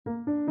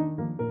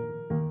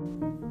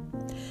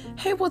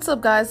Hey, what's up,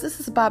 guys? This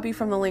is Bobby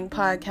from the Link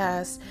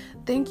Podcast.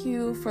 Thank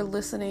you for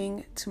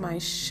listening to my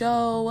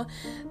show.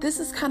 This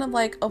is kind of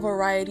like a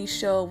variety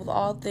show with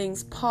all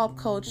things pop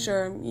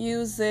culture,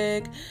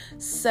 music,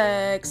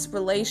 sex,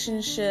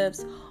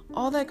 relationships,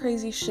 all that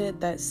crazy shit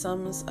that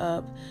sums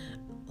up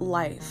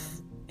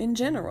life in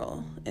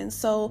general. And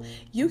so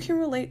you can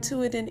relate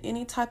to it in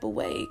any type of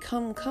way.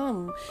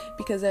 Come,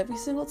 because every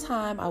single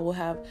time I will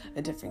have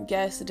a different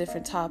guest, a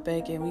different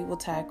topic, and we will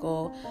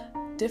tackle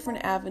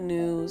different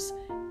avenues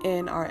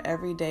in our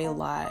everyday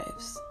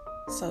lives.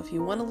 So if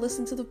you want to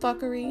listen to the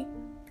fuckery,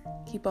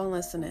 keep on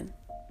listening.